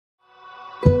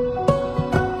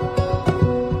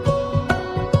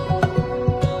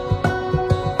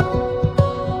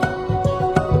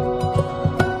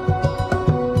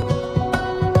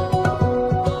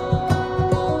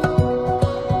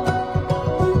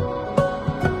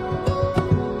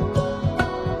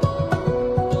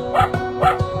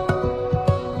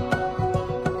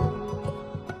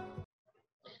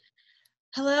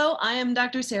am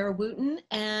Dr. Sarah Wooten,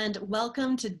 and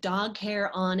welcome to Dog Care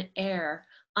on Air.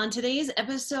 On today's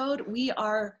episode, we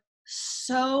are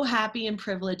so happy and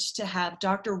privileged to have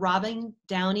Dr. Robin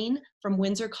Downing from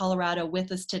Windsor, Colorado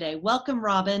with us today. Welcome,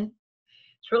 Robin.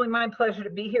 It's really my pleasure to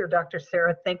be here, Dr.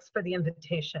 Sarah. Thanks for the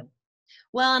invitation.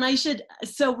 Well, and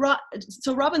so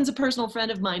Robin's a personal friend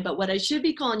of mine, but what I should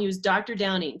be calling you is Dr.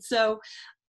 Downing. So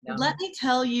let me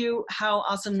tell you how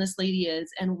awesome this lady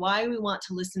is and why we want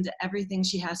to listen to everything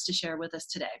she has to share with us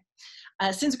today.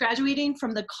 Since graduating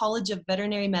from the College of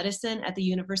Veterinary Medicine at the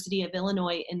University of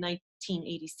Illinois in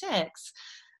 1986,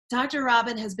 Dr.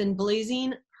 Robin has been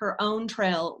blazing her own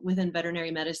trail within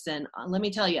veterinary medicine. Let me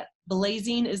tell you,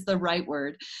 blazing is the right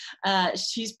word.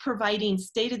 She's providing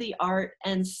state-of-the-art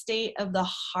and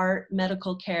state-of-the-heart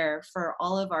medical care for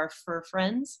all of our fur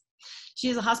friends. She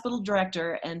is a hospital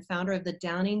director and founder of the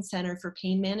Downing Center for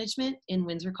Pain Management in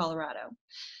Windsor, Colorado.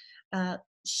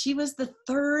 She was the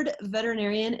third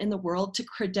veterinarian in the world to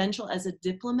credential as a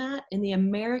diplomat in the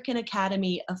American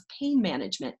Academy of Pain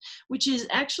Management, which is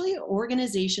actually an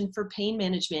organization for pain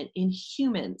management in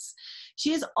humans.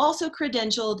 She is also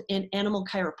credentialed in animal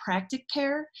chiropractic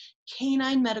care,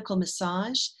 canine medical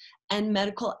massage, and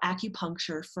medical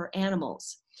acupuncture for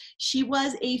animals. She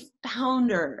was a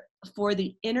founder for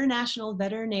the International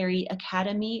Veterinary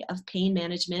Academy of Pain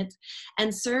Management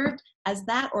and served as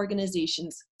that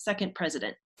organization's second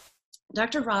president.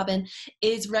 Dr. Robin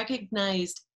is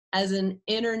recognized as an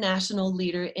international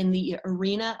leader in the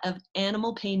arena of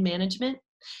animal pain management,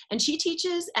 and she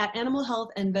teaches at animal health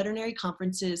and veterinary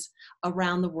conferences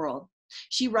around the world.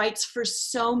 She writes for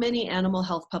so many animal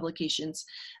health publications.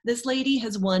 This lady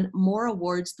has won more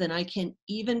awards than I can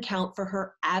even count for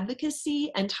her advocacy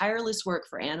and tireless work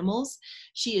for animals.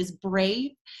 She is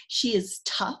brave. She is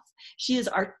tough. She is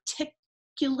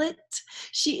articulate.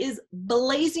 She is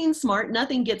blazing smart.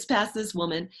 Nothing gets past this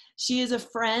woman. She is a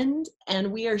friend, and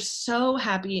we are so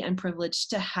happy and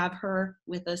privileged to have her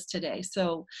with us today.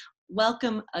 So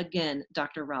welcome again,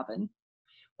 Dr. Robin.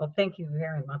 Well, thank you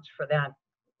very much for that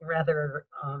rather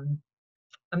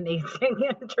amazing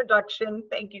introduction.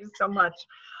 Thank you so much.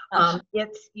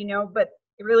 It's, but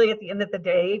really at the end of the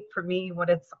day, for me,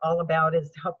 what it's all about is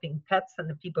helping pets and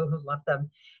the people who love them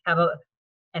have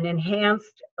an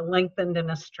enhanced, a lengthened,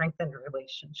 and a strengthened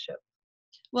relationship.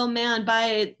 Well, man,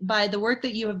 by the work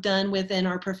that you have done within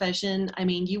our profession, I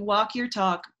mean, you walk your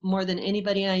talk more than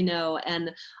anybody I know, and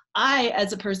I,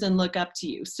 as a person, look up to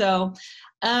you. So,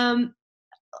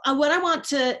 what I want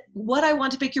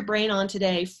to pick your brain on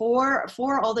today for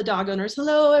all the dog owners,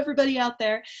 hello everybody out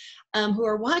there who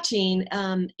are watching,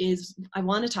 is I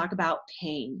want to talk about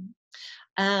pain.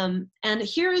 And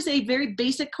here is a very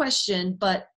basic question,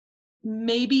 but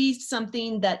maybe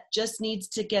something that just needs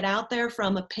to get out there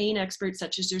from a pain expert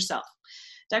such as yourself.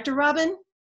 Dr. Robin,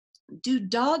 do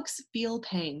dogs feel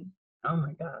pain? Oh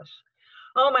my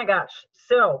gosh.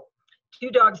 So,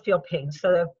 do dogs feel pain?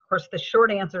 So, of course, the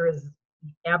short answer is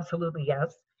absolutely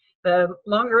yes. The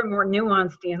longer and more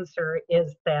nuanced answer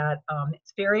is that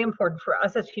it's very important for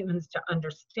us as humans to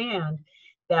understand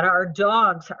that our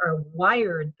dogs are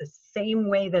wired the same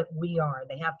way that we are.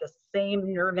 They have the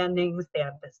same nerve endings, they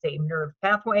have the same nerve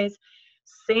pathways,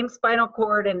 same spinal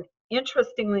cord, and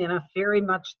interestingly enough, very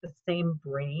much the same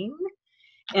brain.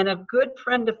 And a good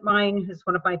friend of mine, who's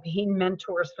one of my pain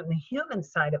mentors from the human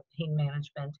side of pain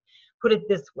management, put it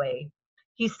this way.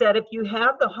 He said, if you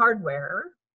have the hardware,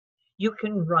 you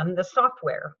can run the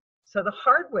software. So the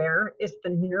hardware is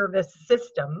the nervous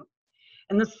system,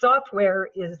 and the software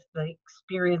is the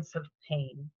experience of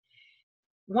pain.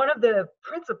 One of the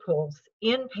principles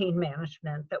in pain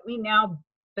management that we now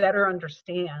better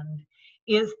understand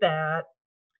is that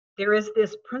there is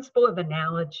this principle of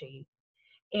analogy.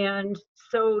 And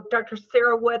so, Dr.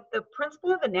 Sarah, what the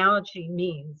principle of analogy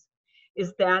means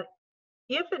is that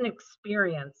if an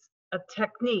experience, a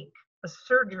technique, a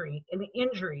surgery, an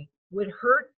injury would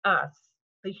hurt us,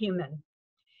 the human,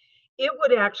 it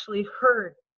would actually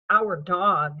hurt our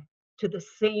dog to the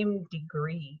same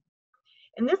degree.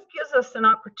 And this gives us an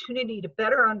opportunity to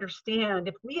better understand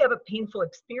if we have a painful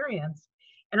experience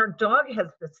and our dog has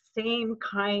the same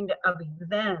kind of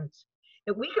event,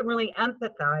 that we can really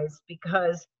empathize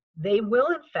because they will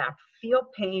in fact feel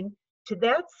pain to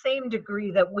that same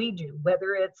degree that we do,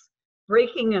 whether it's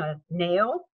breaking a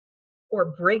nail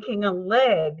or breaking a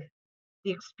leg.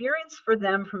 The experience for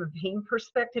them from a pain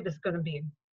perspective is going to be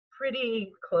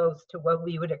pretty close to what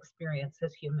we would experience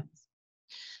as humans.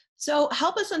 So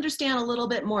help us understand a little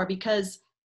bit more, because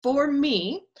for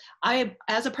me,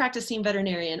 as a practicing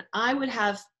veterinarian, I would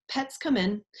have pets come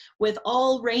in with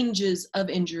all ranges of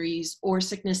injuries or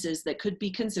sicknesses that could be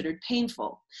considered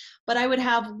painful. But I would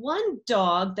have one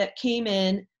dog that came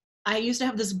in. I used to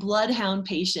have this bloodhound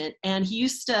patient, and he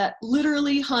used to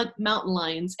literally hunt mountain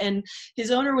lions, and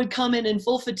his owner would come in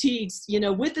full fatigues, you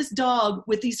know, with this dog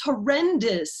with these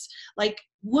horrendous like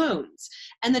wounds,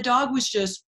 and the dog was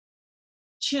just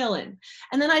chilling.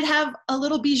 And then I'd have a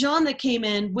little Bichon that came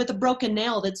in with a broken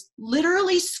nail that's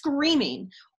literally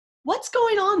screaming. What's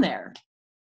going on there?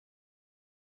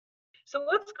 So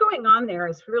what's going on there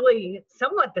is really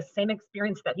somewhat the same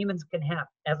experience that humans can have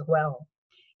as well.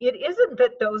 It isn't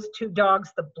that those two dogs,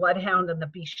 the bloodhound and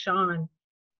the Bichon,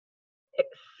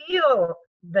 feel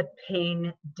the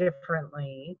pain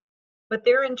differently, but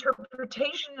their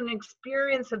interpretation and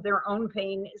experience of their own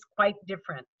pain is quite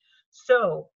different.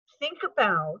 So think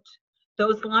about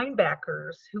those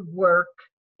linebackers who work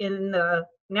in the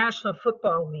National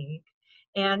Football League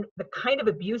and the kind of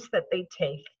abuse that they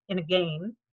take in a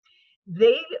game.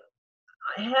 They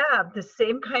have the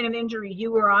same kind of injury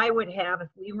you or I would have if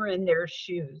we were in their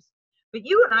shoes. But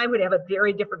you and I would have a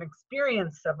very different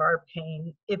experience of our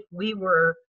pain if we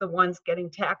were the ones getting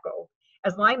tackled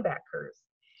as linebackers.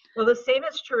 Well, the same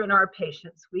is true in our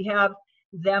patients. We have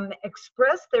them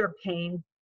express their pain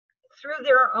through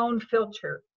their own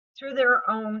filter, through their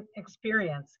own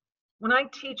experience. When I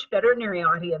teach veterinary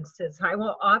audiences, I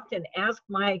will often ask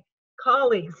my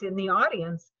colleagues in the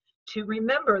audience to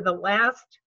remember the last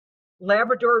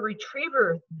Labrador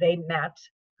Retriever they met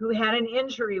who had an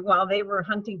injury while they were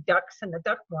hunting ducks in the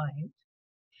duck blind.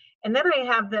 And then I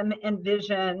have them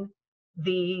envision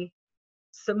the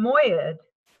Samoyed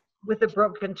with a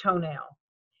broken toenail.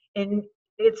 And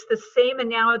it's the same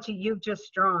analogy you've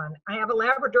just drawn. I have a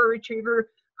Labrador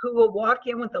Retriever who will walk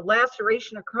in with a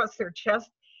laceration across their chest,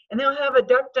 and they'll have a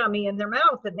duck dummy in their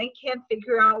mouth, and they can't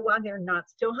figure out why they're not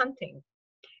still hunting.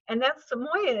 And that's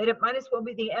Samoyed. It might as well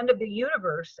be the end of the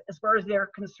universe as far as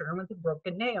they're concerned with a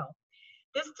broken nail.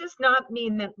 This does not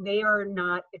mean that they are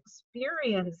not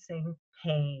experiencing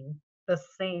pain the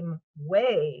same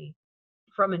way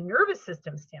from a nervous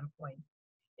system standpoint.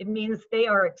 It means they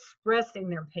are expressing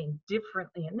their pain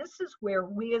differently. And this is where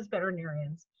we as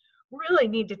veterinarians really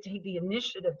need to take the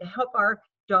initiative to help our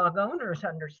dog owners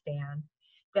understand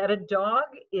that a dog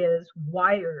is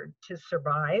wired to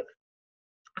survive.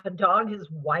 A dog is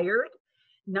wired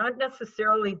not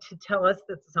necessarily to tell us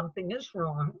that something is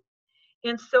wrong.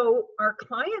 And so our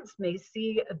clients may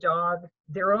see a dog,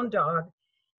 their own dog,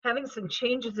 having some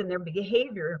changes in their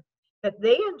behavior that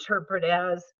they interpret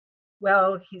as,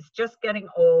 well, he's just getting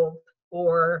old,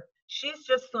 or she's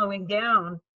just slowing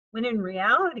down, when in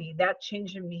reality, that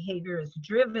change in behavior is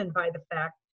driven by the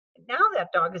fact that now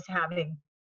that dog is having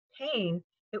pain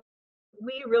that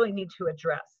we really need to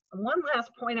address. And one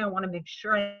last point I want to make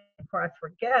sure before I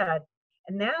forget,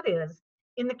 and that is,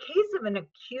 in the case of an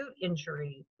acute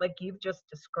injury, like you've just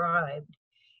described,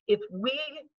 if we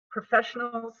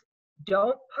professionals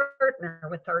don't partner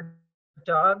with our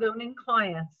dog-owning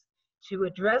clients to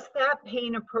address that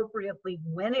pain appropriately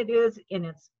when it is in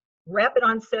its rapid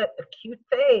onset acute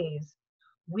phase,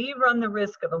 we run the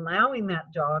risk of allowing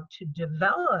that dog to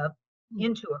develop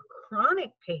into a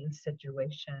chronic pain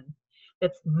situation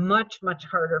that's much, much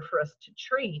harder for us to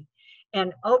treat,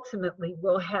 and ultimately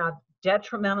will have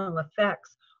detrimental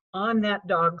effects on that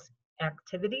dog's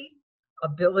activity,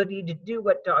 ability to do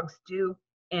what dogs do,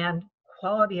 and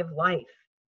quality of life.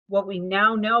 What we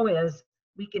now know is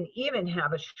we can even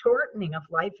have a shortening of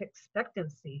life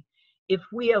expectancy if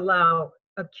we allow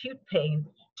acute pain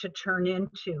to turn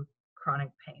into chronic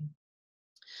pain.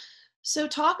 So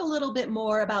talk a little bit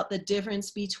more about the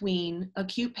difference between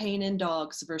acute pain in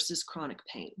dogs versus chronic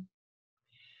pain.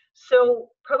 So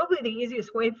probably the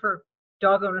easiest way for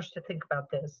dog owners to think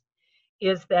about this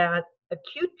is that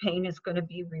acute pain is going to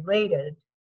be related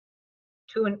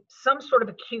to some sort of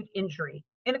acute injury.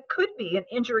 And it could be an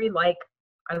injury like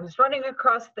I was running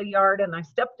across the yard and I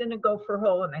stepped in a gopher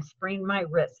hole and I sprained my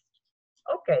wrist.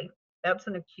 Okay, that's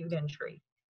an acute injury.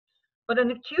 But an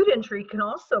acute injury can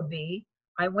also be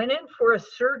I went in for a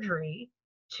surgery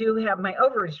to have my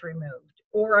ovaries removed,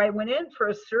 or I went in for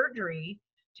a surgery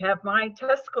to have my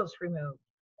testicles removed,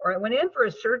 or I went in for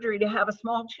a surgery to have a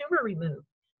small tumor removed.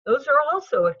 Those are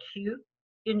also acute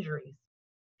injuries.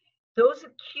 Those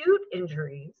acute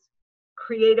injuries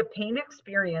create a pain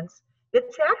experience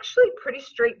that's actually pretty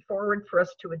straightforward for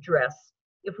us to address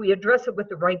if we address it with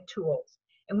the right tools.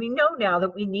 And we know now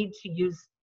that we need to use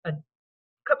a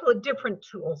couple of different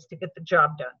tools to get the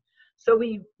job done. So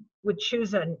we would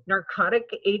choose a narcotic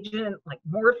agent like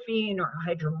morphine or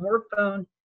hydromorphone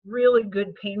really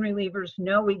good pain relievers.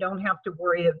 No, we don't have to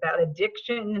worry about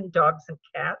addiction in dogs and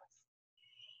cats.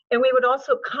 And we would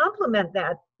also complement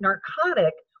that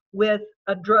narcotic with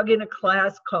a drug in a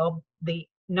class called the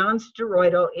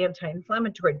non-steroidal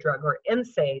anti-inflammatory drug, or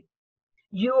NSAID.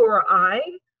 You or I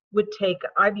would take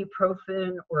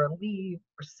ibuprofen or Aleve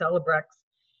or Celebrex.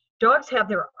 Dogs have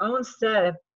their own set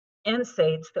of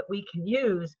NSAIDs that we can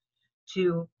use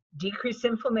to decrease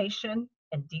inflammation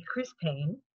and decrease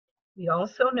pain. We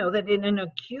also know that in an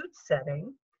acute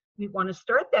setting, we want to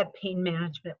start that pain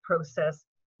management process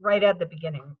right at the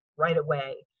beginning, right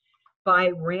away. By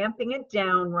ramping it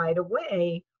down right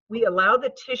away, we allow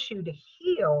the tissue to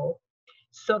heal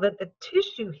so that the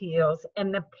tissue heals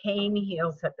and the pain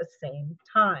heals at the same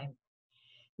time.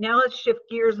 Now let's shift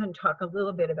gears and talk a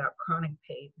little bit about chronic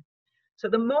pain. So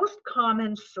the most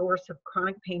common source of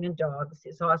chronic pain in dogs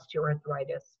is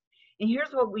osteoarthritis. And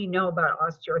here's what we know about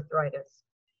osteoarthritis.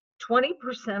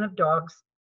 20% of dogs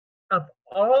of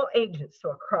all ages,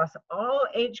 so across all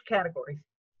age categories,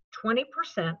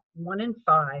 20%, 1 in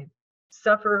 5,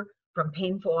 suffer from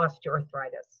painful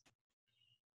osteoarthritis.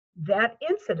 That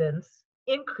incidence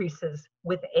increases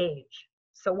with age.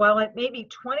 So while it may be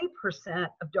 20%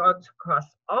 of dogs across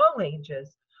all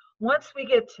ages, once we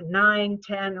get to 9,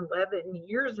 10, 11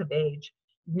 years of age,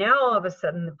 now all of a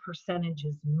sudden the percentage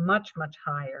is much, much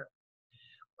higher.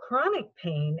 Chronic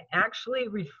pain actually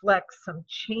reflects some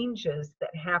changes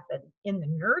that happen in the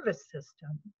nervous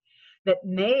system that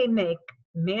may make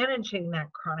managing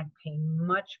that chronic pain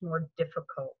much more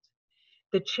difficult.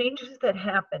 The changes that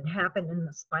happen in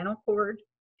the spinal cord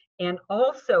and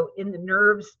also in the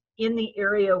nerves in the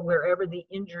area wherever the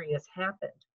injury has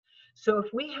happened. So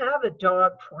if we have a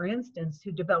dog, for instance,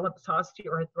 who develops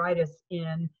osteoarthritis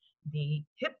in the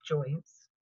hip joints,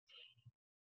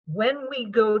 when we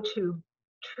go to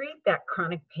treat that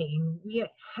chronic pain, we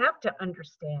have to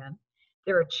understand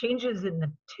there are changes in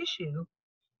the tissue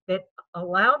that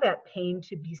allow that pain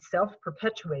to be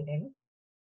self-perpetuating.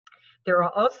 There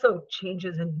are also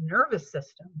changes in the nervous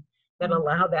system that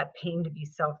allow that pain to be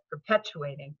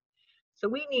self-perpetuating. So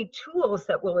we need tools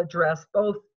that will address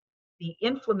both the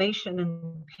inflammation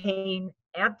and pain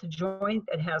at the joint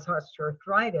that has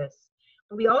osteoarthritis,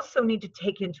 but we also need to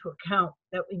take into account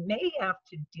that we may have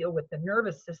to deal with the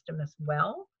nervous system as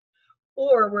well,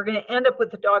 or we're going to end up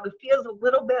with a dog who feels a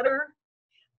little better,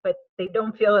 but they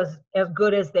don't feel as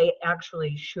good as they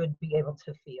actually should be able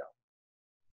to feel.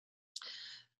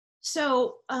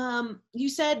 So you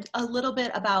said a little bit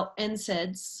about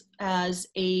NSAIDs as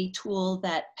a tool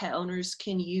that pet owners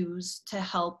can use to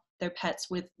help their pets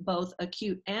with both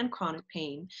acute and chronic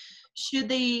pain. Should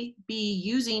they be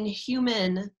using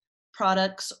human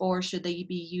products or should they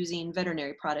be using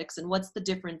veterinary products, and what's the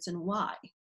difference and why?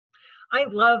 I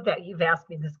love that you've asked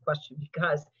me this question,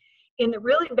 because in the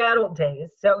really bad old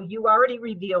days, so you already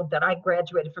revealed that I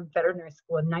graduated from veterinary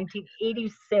school in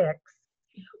 1986.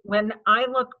 When I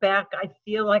look back, I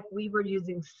feel like we were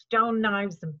using stone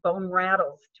knives and bone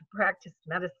rattles to practice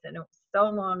medicine. It was so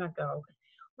long ago.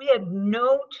 We had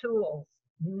no tools,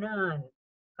 none,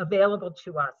 available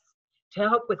to us to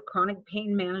help with chronic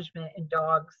pain management in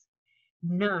dogs.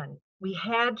 None. We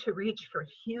had to reach for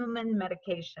human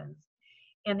medications.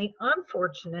 And the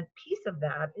unfortunate piece of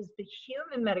that is the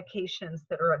human medications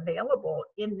that are available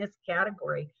in this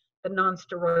category, the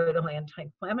non-steroidal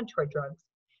anti-inflammatory drugs,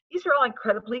 these are all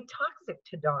incredibly toxic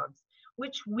to dogs,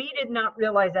 which we did not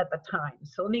realize at the time.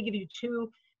 So let me give you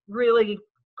two really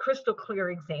crystal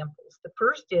clear examples. The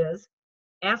first is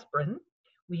aspirin.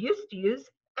 We used to use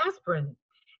aspirin,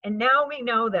 and now we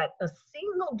know that a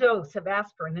single dose of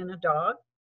aspirin in a dog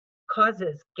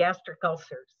causes gastric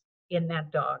ulcers in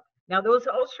that dog. Now, those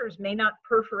ulcers may not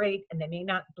perforate and they may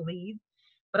not bleed,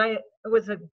 but it was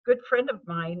a good friend of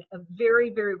mine, a very,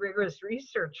 very rigorous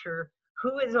researcher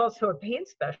who is also a pain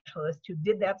specialist, who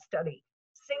did that study.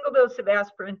 Single dose of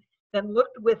aspirin, then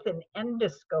looked with an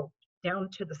endoscope down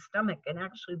to the stomach and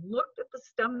actually looked at the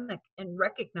stomach and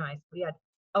recognized we had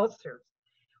ulcers.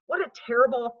 What a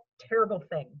terrible, terrible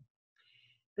thing.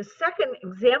 The second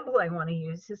example I want to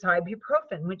use is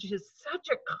ibuprofen, which is such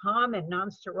a common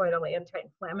non-steroidal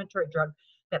anti-inflammatory drug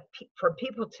that for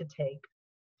people to take.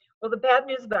 Well, the bad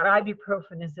news about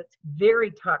ibuprofen is it's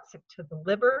very toxic to the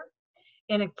liver,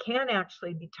 and it can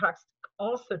actually be toxic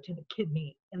also to the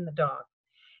kidney in the dog.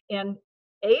 And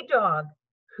a dog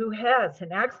who has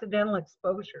an accidental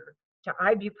exposure to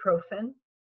ibuprofen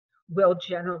will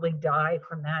generally die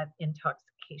from that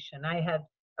intoxication. I had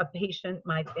a patient,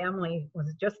 my family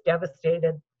was just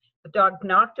devastated. The dog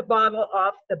knocked a bottle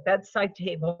off the bedside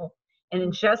table and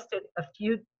ingested a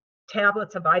few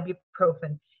tablets of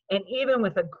ibuprofen. And even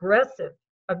with aggressive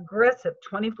aggressive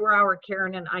 24-hour care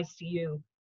in an ICU,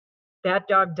 that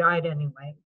dog died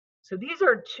anyway. So these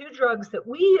are two drugs that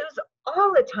we use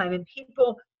all the time, and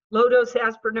people, low-dose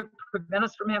aspirin to prevent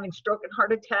us from having stroke and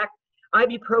heart attack,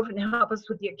 ibuprofen to help us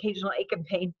with the occasional ache and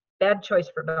pain. Bad choice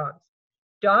for dogs.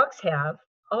 Dogs have,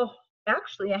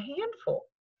 actually a handful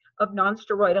of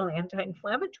non-steroidal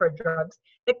anti-inflammatory drugs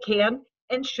that can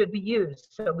and should be used.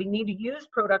 So we need to use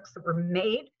products that were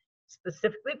made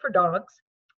specifically for dogs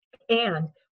and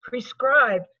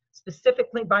prescribed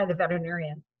specifically by the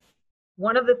veterinarian.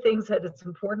 One of the things that it's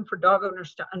important for dog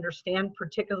owners to understand,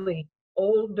 particularly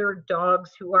older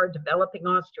dogs who are developing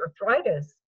osteoarthritis,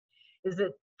 is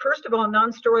that, first of all,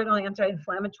 non-steroidal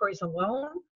anti-inflammatories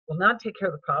alone will not take care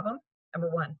of the problem, number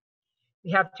one.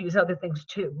 We have to use other things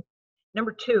too.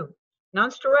 Number two,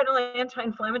 non-steroidal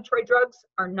anti-inflammatory drugs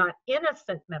are not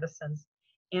innocent medicines,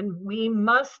 and we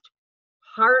must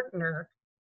partner,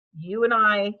 you and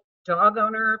I, dog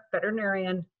owner,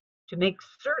 veterinarian, to make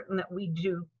certain that we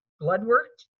do blood work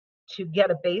to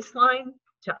get a baseline,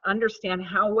 to understand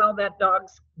how well that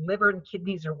dog's liver and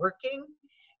kidneys are working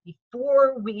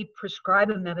before we prescribe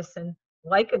a medicine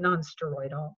like a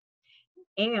non-steroidal.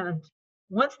 And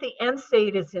once the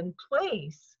NSAID is in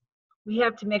place, we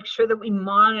have to make sure that we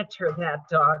monitor that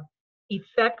dog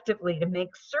effectively to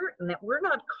make certain that we're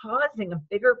not causing a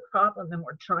bigger problem than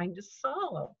we're trying to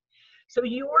solve. So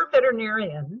your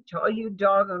veterinarian, to all you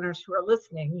dog owners who are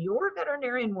listening, your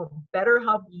veterinarian will better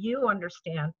help you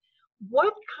understand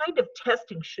what kind of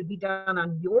testing should be done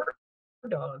on your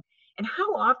dog and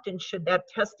how often should that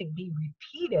testing be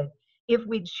repeated if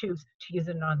we choose to use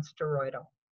a non-steroidal.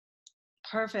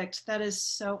 Perfect. That is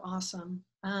so awesome.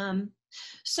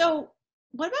 So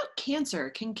what about cancer?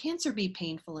 Can cancer be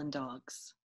painful in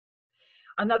dogs?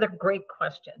 Another great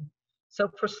question. So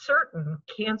for certain,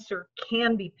 cancer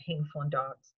can be painful in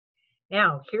dogs.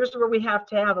 Now, here's where we have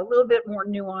to have a little bit more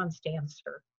nuanced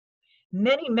answer.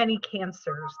 Many, many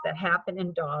cancers that happen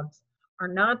in dogs are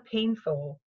not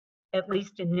painful, at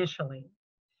least initially.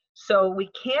 So we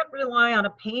can't rely on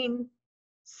a pain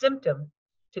symptom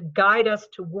to guide us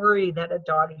to worry that a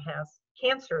dog has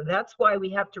cancer. That's why we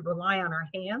have to rely on our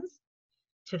hands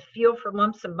to feel for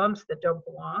lumps and bumps that don't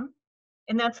belong.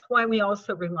 And that's why we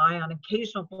also rely on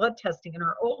occasional blood testing in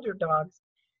our older dogs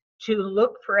to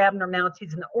look for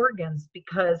abnormalities in the organs,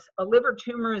 because a liver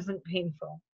tumor isn't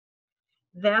painful.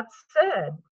 That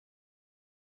said,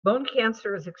 bone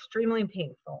cancer is extremely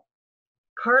painful.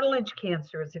 Cartilage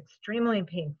cancer is extremely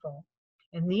painful.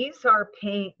 And these are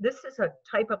pain, this is a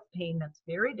type of pain that's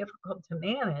very difficult to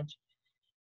manage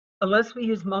unless we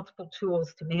use multiple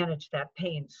tools to manage that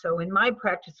pain. So in my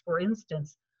practice, for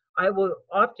instance, I will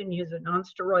often use a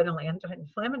non-steroidal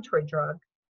anti-inflammatory drug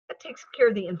that takes care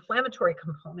of the inflammatory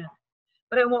component,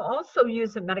 but I will also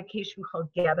use a medication called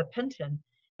gabapentin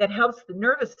that helps the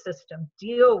nervous system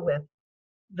deal with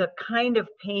the kind of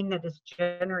pain that is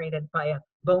generated by a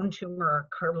bone tumor or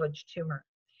cartilage tumor.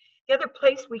 The other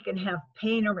place we can have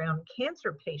pain around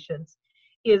cancer patients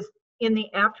is in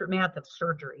the aftermath of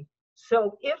surgery.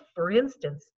 So if, for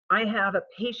instance, I have a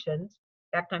patient, in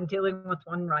fact, I'm dealing with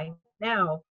one right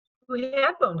now, who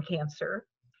had bone cancer,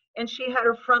 and she had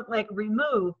her front leg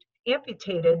removed,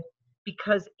 amputated,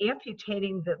 because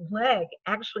amputating the leg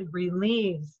actually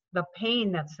relieves the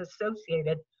pain that's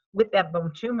associated with that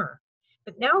bone tumor.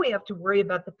 But now we have to worry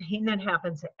about the pain that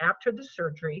happens after the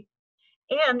surgery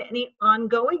and any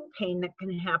ongoing pain that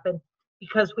can happen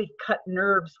because we cut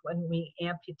nerves when we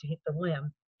amputate the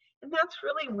limb. And that's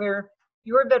really where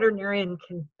your veterinarian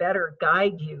can better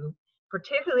guide you,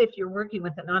 particularly if you're working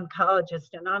with an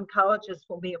oncologist. An oncologist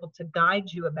will be able to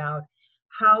guide you about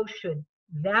how should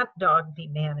that dog be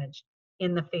managed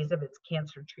in the phase of its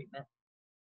cancer treatment.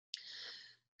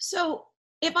 So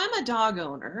if I'm a dog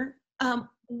owner,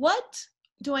 what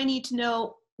do I need to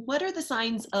know? What are the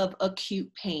signs of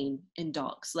acute pain in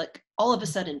dogs, like all of a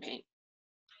sudden pain?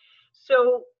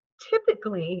 So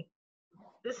typically,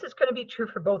 this is going to be true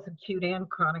for both acute and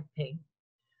chronic pain.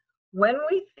 When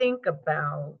we think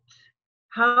about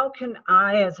how can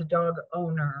I, as a dog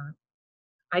owner,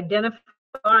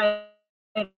 identify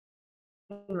and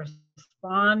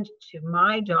respond to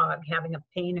my dog having a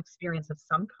pain experience of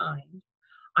some kind,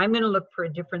 I'm going to look for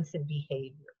a difference in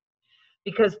behavior.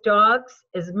 Because dogs,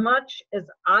 as much as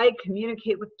I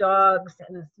communicate with dogs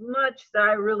and as much as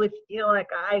I really feel like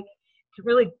I can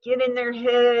really get in their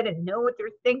head and know what they're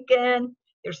thinking,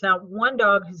 there's not one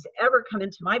dog who's ever come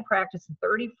into my practice in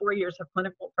 34 years of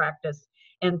clinical practice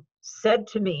and said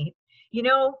to me, you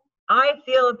know, I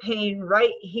feel a pain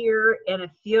right here and it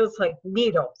feels like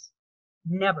needles.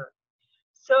 Never.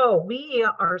 So we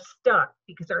are stuck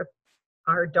because our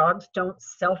our dogs don't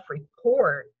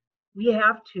self-report, we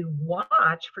have to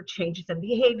watch for changes in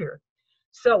behavior.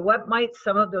 So what might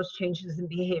some of those changes in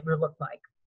behavior look like?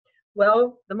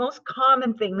 Well, the most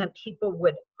common thing that people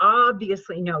would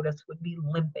obviously notice would be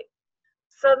limping.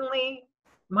 Suddenly,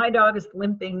 my dog is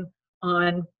limping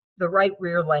on the right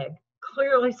rear leg.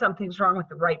 Clearly something's wrong with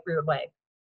the right rear leg.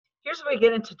 Here's where we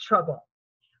get into trouble.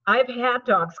 I've had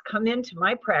dogs come into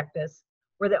my practice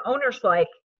where the owner's like,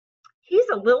 he's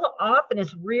a little off in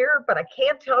his rear, but I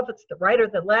can't tell if it's the right or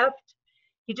the left.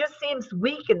 He just seems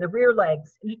weak in the rear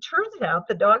legs. And it turns out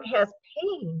the dog has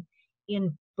pain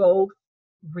in both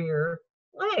rear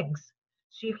legs.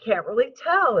 So you can't really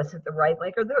tell, is it the right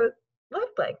leg or the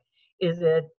left leg? Is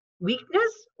it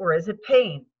weakness or is it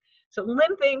pain? So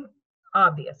limping,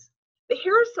 obvious. But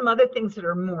here are some other things that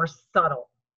are more subtle,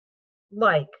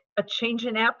 like a change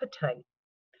in appetite,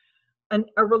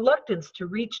 a reluctance to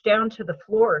reach down to the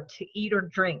floor to eat or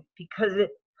drink because it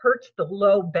hurts the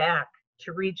low back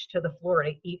to reach to the floor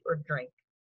to eat or drink.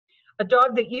 A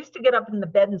dog that used to get up in the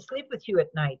bed and sleep with you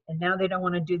at night, and now they don't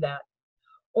want to do that.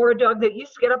 Or a dog that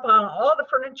used to get up on all the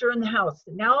furniture in the house,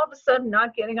 and now all of a sudden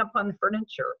not getting up on the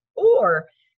furniture, or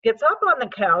gets up on the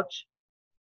couch,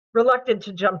 reluctant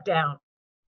to jump down.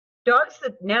 Dogs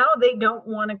that now they don't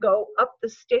want to go up the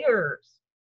stairs,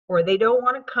 or they don't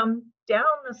want to come down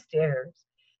the stairs.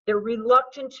 They're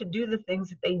reluctant to do the things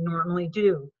that they normally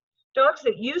do. Dogs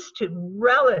that used to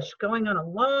relish going on a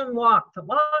long walk, the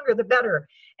longer the better,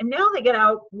 and now they get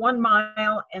out 1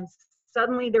 mile and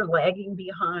suddenly they're lagging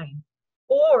behind.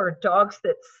 Or dogs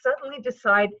that suddenly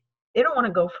decide they don't want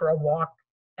to go for a walk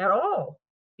at all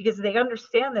because they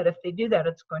understand that if they do that,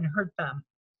 it's going to hurt them.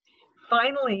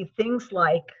 Finally, things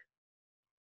like,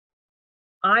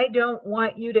 I don't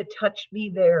want you to touch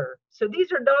me there. So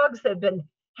these are dogs that have been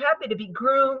happy to be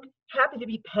groomed, happy to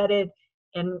be petted.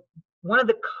 And one of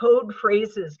the code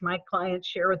phrases my clients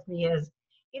share with me is,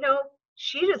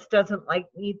 she just doesn't like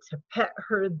me to pet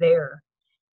her there.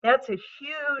 That's a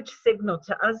huge signal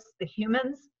to us, the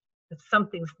humans, that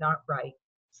something's not right.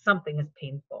 Something is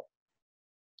painful.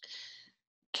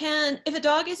 If a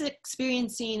dog is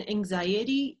experiencing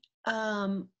anxiety,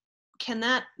 can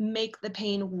that make the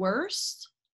pain worse?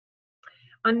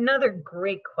 Another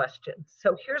great question.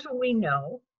 So here's what we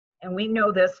know, and we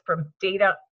know this from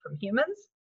data from humans,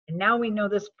 and now we know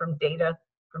this from data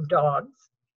from dogs,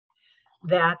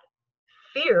 that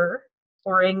fear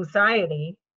or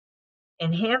anxiety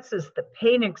enhances the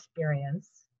pain experience,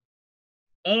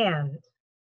 and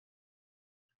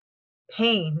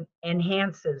pain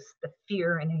enhances the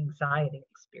fear and anxiety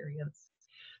experience.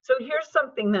 So here's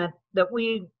something that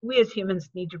we as humans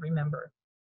need to remember.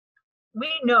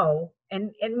 We know,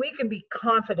 and we can be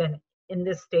confident in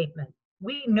this statement,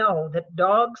 we know that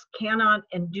dogs cannot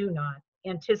and do not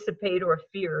anticipate or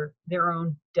fear their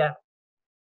own death.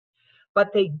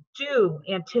 But they do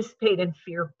anticipate and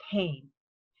fear pain.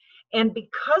 And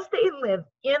because they live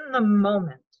in the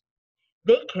moment,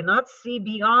 they cannot see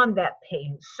beyond that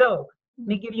pain. So let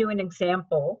me give you an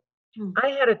example. I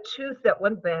had a tooth that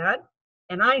went bad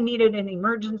and I needed an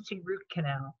emergency root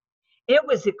canal. It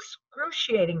was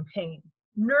excruciating pain,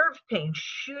 nerve pain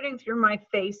shooting through my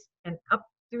face and up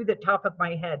through the top of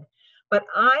my head. But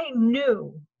I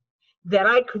knew that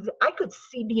I could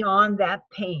see beyond that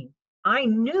pain. I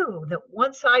knew that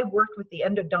once I worked with the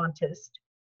endodontist,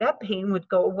 that pain would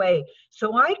go away.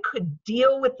 So I could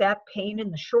deal with that pain in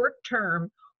the short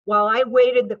term while I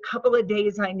waited the couple of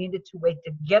days I needed to wait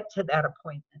to get to that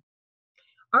appointment.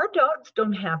 Our dogs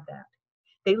don't have that.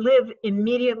 They live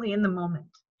immediately in the moment.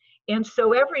 And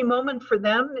so every moment for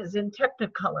them is in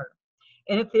Technicolor.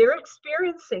 And if they're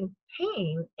experiencing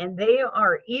pain and they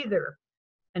are either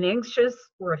an anxious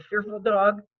or a fearful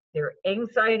dog, their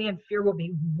anxiety and fear will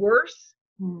be worse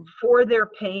for their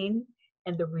pain.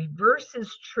 And the reverse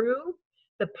is true.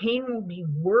 The pain will be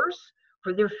worse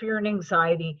for their fear and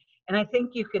anxiety. And I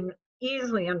think you can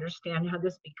easily understand how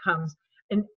this becomes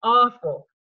an awful,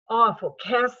 awful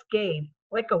cascade,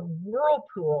 like a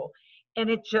whirlpool. And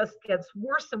it just gets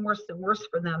worse and worse and worse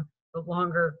for them the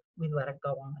longer we let it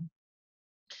go on.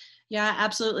 Yeah,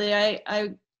 absolutely.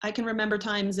 I can remember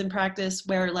times in practice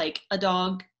where like a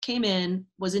dog came in,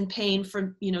 was in pain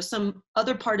from, some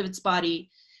other part of its body,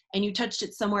 and you touched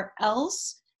it somewhere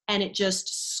else and it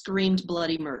just screamed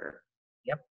bloody murder.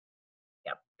 Yep.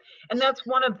 And that's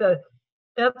one of the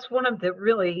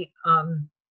really,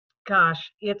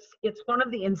 it's one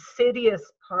of the insidious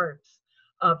parts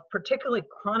of particularly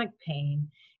chronic pain,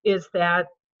 is that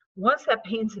once that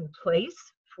pain's in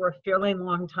place for a fairly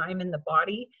long time in the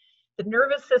body, the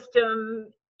nervous system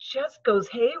just goes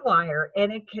haywire,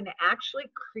 and it can actually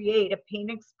create a pain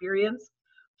experience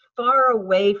far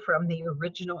away from the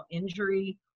original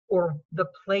injury or the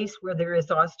place where there is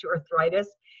osteoarthritis.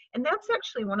 And that's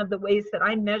actually one of the ways that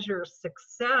I measure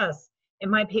success in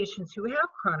my patients who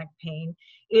have chronic pain.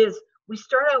 Is we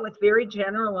start out with very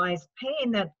generalized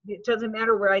pain that it doesn't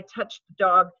matter where I touch the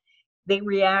dog, they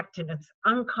react and it's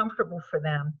uncomfortable for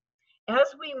them. As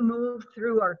we move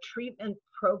through our treatment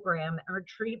program, our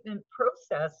treatment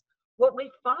process, what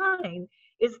we find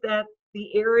is that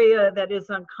the area that is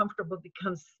uncomfortable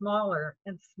becomes smaller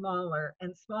and smaller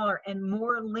and smaller and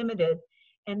more limited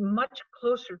and much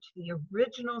closer to the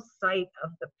original site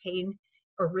of the pain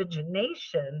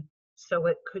origination. So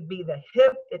it could be the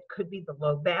hip, it could be the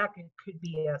low back, it could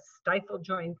be a stifle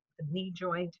joint, the knee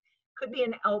joint, could be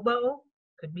an elbow,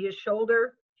 could be a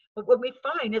shoulder. But what we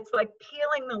find, it's like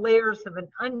peeling the layers of an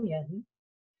onion.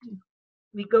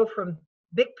 We go from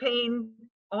big pain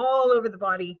all over the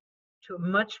body to a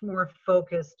much more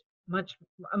focused,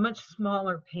 a much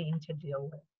smaller pain to deal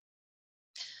with.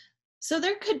 So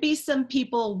there could be some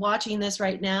people watching this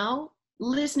right now,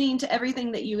 listening to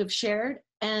everything that you have shared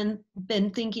and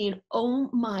been thinking, oh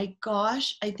my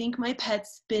gosh, I think my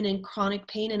pet's been in chronic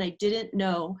pain and I didn't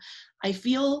know. I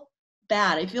feel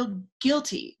bad. I feel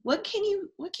guilty. What can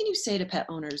you say to pet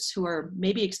owners who are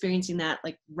maybe experiencing that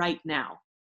like right now?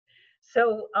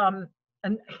 So,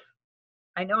 and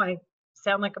I know I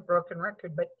sound like a broken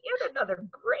record, but yet another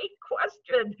great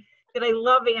question that I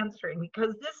love answering,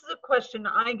 because this is a question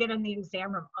I get in the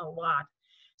exam room a lot.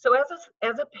 So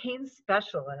as a pain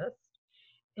specialist,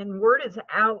 and word is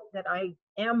out that I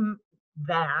am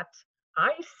that,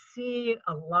 I see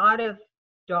a lot of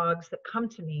dogs that come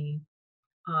to me.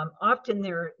 Often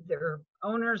their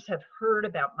owners have heard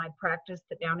about my practice,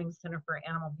 the Downing Center for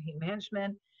Animal Pain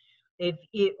Management. They've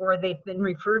been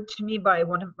referred to me by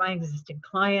one of my existing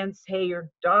clients. Hey, your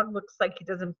dog looks like he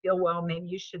doesn't feel well. Maybe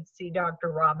you should see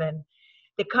Dr. Robin.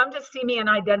 They come to see me and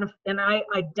I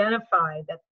identify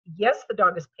that, yes, the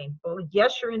dog is painful.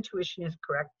 Yes, your intuition is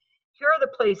correct. Here are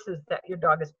the places that your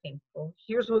dog is painful.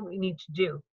 Here's what we need to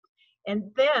do.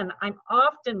 And then I'm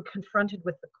often confronted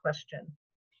with the question,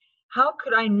 how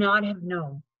could I not have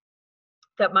known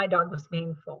that my dog was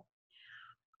painful?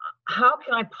 How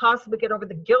can I possibly get over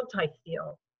the guilt I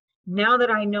feel now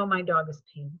that I know my dog is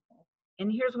painful?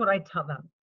 And here's what I tell them.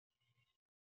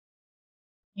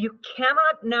 You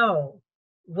cannot know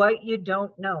what you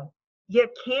don't know. You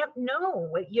can't know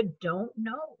what you don't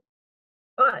know.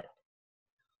 But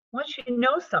once you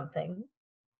know something,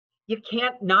 you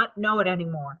can't not know it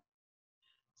anymore.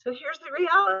 So here's the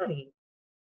reality.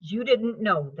 You didn't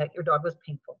know that your dog was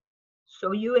painful.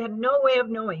 So you had no way of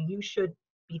knowing. You should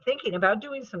be thinking about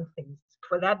doing some things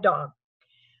for that dog.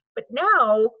 But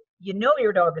now you know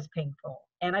your dog is painful,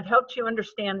 and I've helped you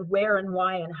understand where and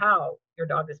why and how your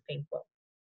dog is painful.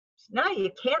 So now you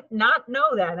can't not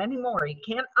know that anymore. You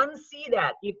can't unsee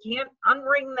that. You can't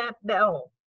unring that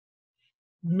bell.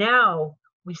 Now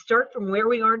we start from where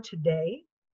we are today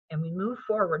and we move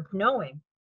forward knowing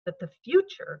that the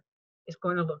future is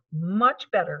going to look much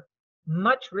better,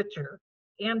 much richer,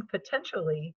 and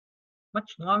potentially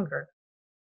much longer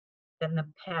than the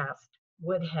past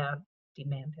would have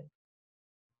demanded.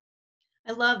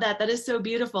 I love that. That is so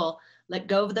beautiful. Let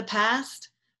go of the past,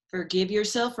 forgive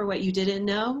yourself for what you didn't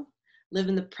know, live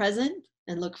in the present,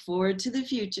 and look forward to the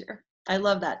future. I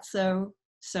love that so,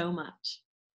 so much.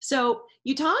 So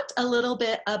you talked a little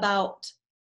bit about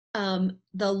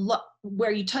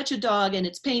where you touch a dog and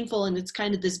it's painful and it's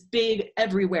kind of this big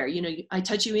everywhere, you know, I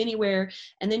touch you anywhere,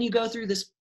 and then you go through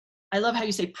this, I love how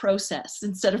you say process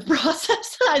instead of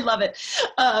process. I love it.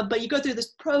 But you go through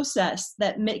this process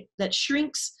that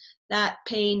shrinks that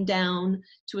pain down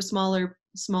to a smaller.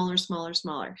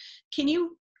 Can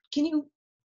you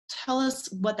tell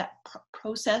us what that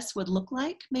process would look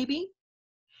like, maybe?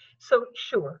 So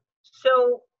sure.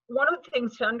 So one of the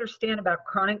things to understand about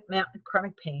chronic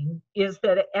pain is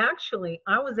that actually,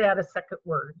 I was at a second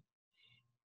word.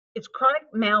 It's chronic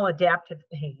maladaptive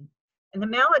pain. And the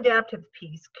maladaptive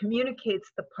piece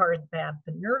communicates the part that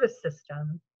the nervous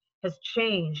system has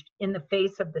changed in the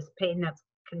face of this pain that's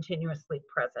continuously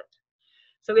present.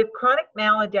 So we have chronic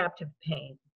maladaptive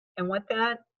pain. And what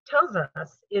that tells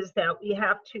us is that we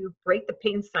have to break the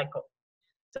pain cycle.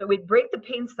 So we break the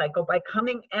pain cycle by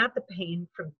coming at the pain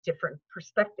from different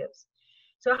perspectives.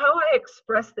 So how I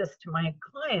express this to my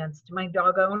clients, to my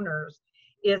dog owners,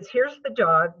 is here's the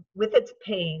dog with its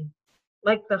pain,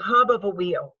 like the hub of a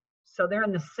wheel. So they're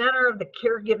in the center of the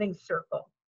caregiving circle.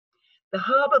 The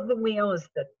hub of the wheel is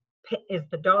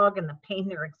the dog and the pain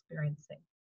they're experiencing.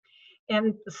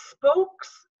 And the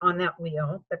spokes on that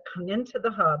wheel that come into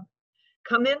the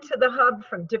hub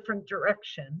from different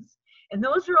directions. And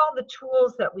those are all the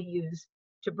tools that we use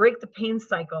to break the pain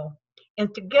cycle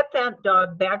and to get that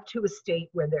dog back to a state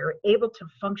where they're able to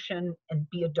function and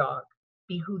be a dog,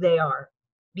 be who they are,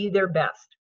 be their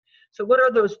best. So what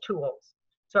are those tools?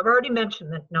 So I've already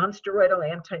mentioned that non-steroidal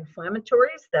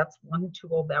anti-inflammatories, that's one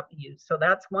tool that we use. So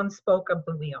that's one spoke of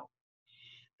the wheel.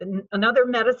 Another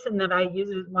medicine that I use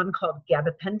is one called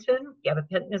gabapentin.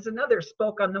 Gabapentin is another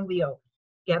spoke on the wheel.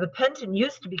 Gabapentin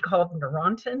used to be called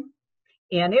Neurontin,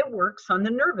 and it works on the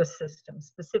nervous system.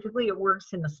 Specifically, it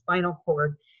works in the spinal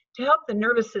cord to help the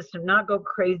nervous system not go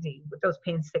crazy with those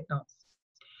pain signals.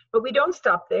 But we don't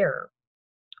stop there.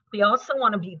 We also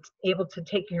want to be able to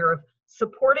take care of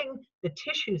supporting the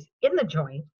tissues in the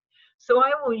joint. So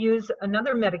I will use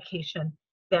another medication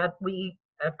that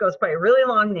goes by a really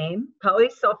long name,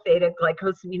 polysulfated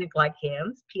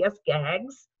glycosaminoglycans,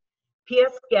 PS-GAGs.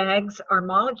 PS-GAGs are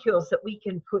molecules that we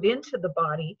can put into the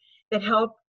body that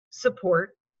help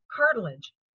support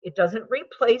cartilage. It doesn't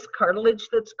replace cartilage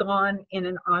that's gone in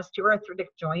an osteoarthritic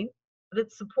joint, but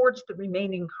it supports the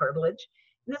remaining cartilage.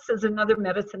 And this is another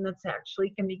medicine that's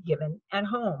actually can be given at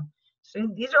home. So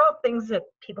these are all things that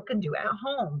people can do at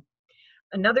home.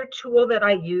 Another tool that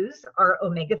I use are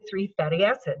omega-3 fatty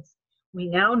acids. We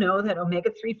now know that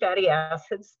omega-3 fatty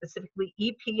acids, specifically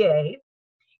EPA,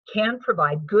 can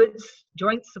provide good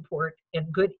joint support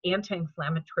and good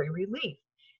anti-inflammatory relief.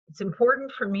 It's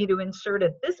important for me to insert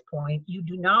at this point, you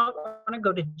do not want to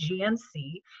go to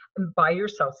GNC and buy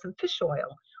yourself some fish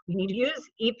oil. We need to use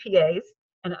EPAs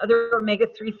and other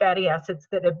omega-3 fatty acids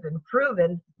that have been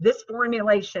proven, this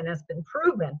formulation has been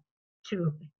proven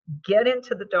to get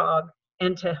into the dog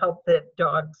and to help the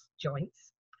dog's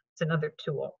joints. It's another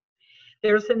tool.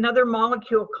 There's another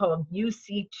molecule called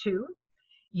UC2.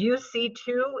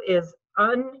 UC2 is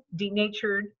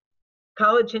undenatured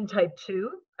collagen type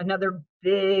 2, another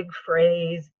big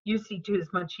phrase. UC2 is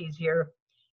much easier.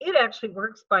 It actually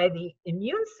works by the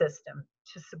immune system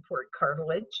to support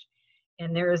cartilage.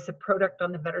 And there is a product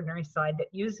on the veterinary side that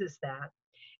uses that.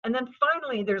 And then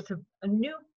finally, there's a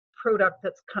new product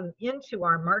that's come into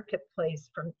our marketplace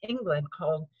from England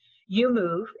called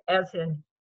YouMove, as in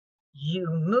you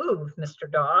move,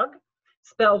 Mr. Dog,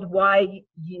 spelled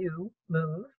Y-U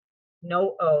move,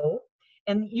 no O.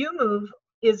 And YouMove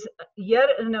is yet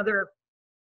another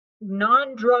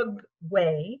non-drug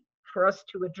way for us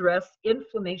to address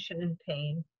inflammation and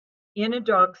pain in a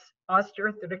dog's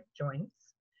osteoarthritic joints.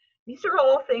 These are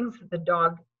all things that the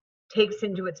dog takes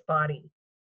into its body.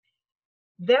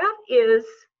 That is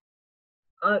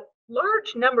a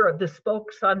large number of the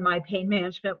spokes on my pain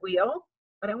management wheel,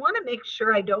 but I want to make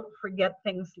sure I don't forget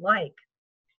things like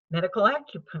medical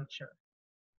acupuncture,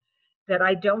 that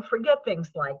I don't forget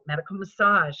things like medical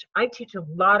massage. I teach a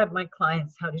lot of my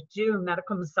clients how to do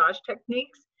medical massage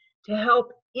techniques to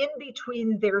help in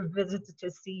between their visits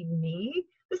to see me.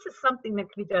 This is something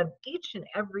that can be done each and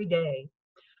every day.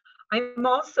 I'm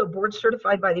also board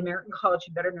certified by the American College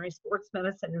of Veterinary Sports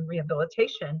Medicine and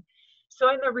Rehabilitation. So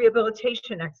I'm a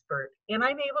rehabilitation expert, and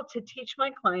I'm able to teach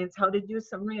my clients how to do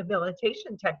some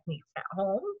rehabilitation techniques at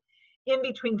home in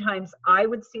between times I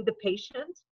would see the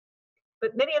patient.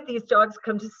 But many of these dogs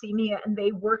come to see me and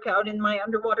they work out in my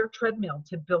underwater treadmill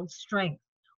to build strength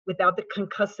without the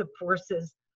concussive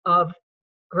forces of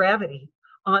gravity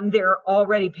on their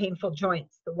already painful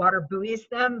joints. The water buoys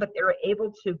them, but they're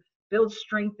able to build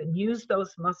strength and use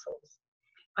those muscles.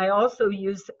 I also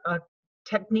use a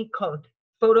technique called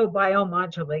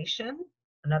photobiomodulation,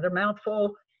 another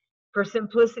mouthful. For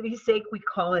simplicity's sake, we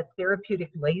call it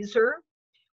therapeutic laser,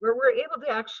 where we're able to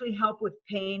actually help with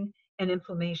pain and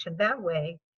inflammation that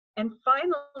way. And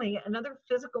finally, another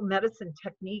physical medicine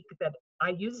technique that I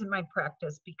use in my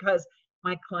practice because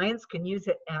my clients can use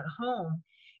it at home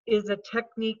is a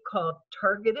technique called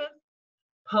targeted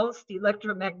pulsed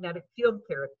electromagnetic field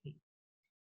therapy.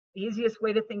 The easiest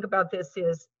way to think about this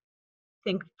is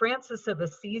think Francis of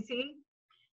Assisi.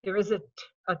 There is a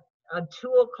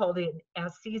tool called an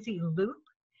Assisi loop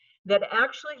that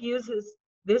actually uses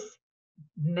this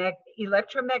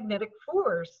electromagnetic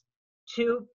force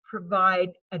to provide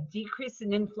a decrease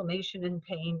in inflammation and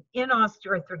pain in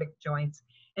osteoarthritic joints.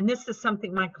 And this is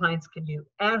something my clients can do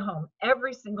at home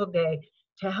every single day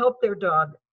to help their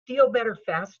dog feel better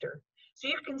faster. So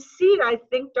you can see, I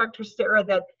think, Dr. Sarah,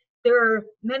 that there are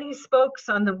many spokes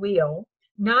on the wheel.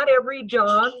 Not every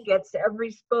dog gets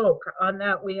every spoke on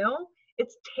that wheel.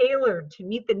 It's tailored to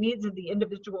meet the needs of the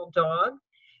individual dog,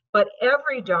 but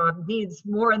every dog needs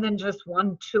more than just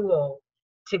one tool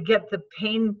to get the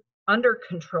pain under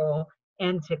control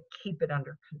and to keep it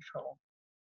under control.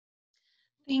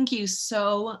 Thank you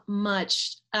so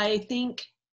much. I think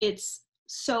it's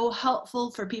so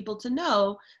helpful for people to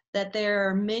know that there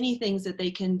are many things that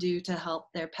they can do to help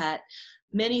their pet,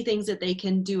 many things that they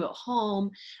can do at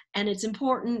home. And it's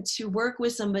important to work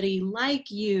with somebody like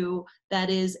you that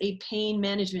is a pain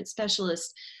management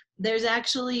specialist. There's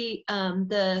actually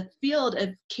the field of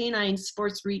canine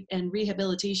sports and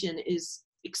rehabilitation is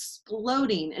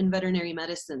exploding in veterinary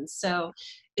medicine. So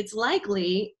it's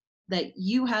likely that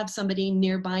you have somebody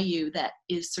nearby you that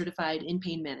is certified in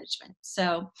pain management.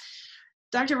 So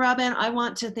Dr. Robin, I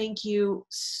want to thank you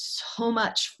so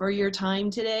much for your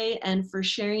time today and for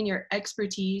sharing your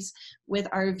expertise with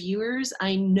our viewers.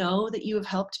 I know that you have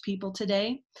helped people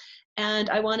today, and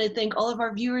I want to thank all of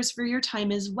our viewers for your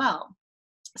time as well.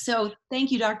 So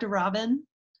thank you, Dr. Robin.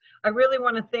 I really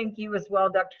want to thank you as well,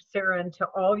 Dr. Sarah, and to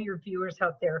all your viewers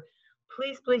out there.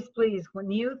 Please, please, please,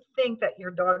 when you think that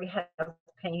your dog has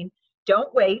pain,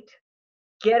 don't wait.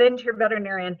 Get into your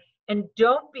veterinarian and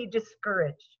don't be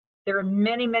discouraged. There are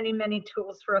many, many, many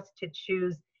tools for us to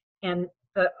choose, and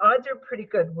the odds are pretty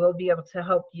good we'll be able to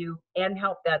help you and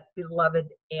help that beloved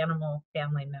animal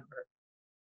family member.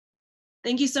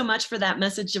 Thank you so much for that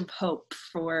message of hope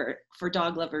for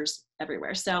dog lovers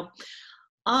everywhere. So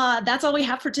that's all we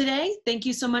have for today. Thank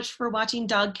you so much for watching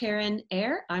Dog Care and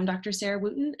Air. I'm Dr. Sarah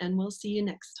Wooten, and we'll see you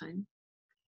next time.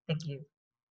 Thank you.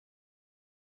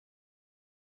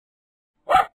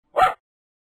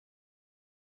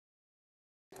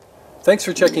 Thanks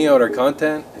for checking out our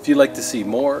content. If you'd like to see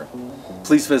more,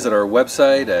 please visit our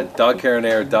website at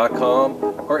dogcareandair.com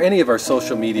or any of our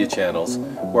social media channels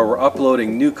where we're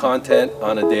uploading new content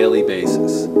on a daily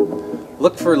basis.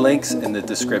 Look for links in the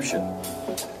description.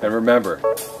 And remember,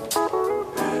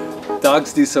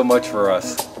 dogs do so much for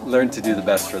us. Learn to do the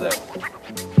best for them.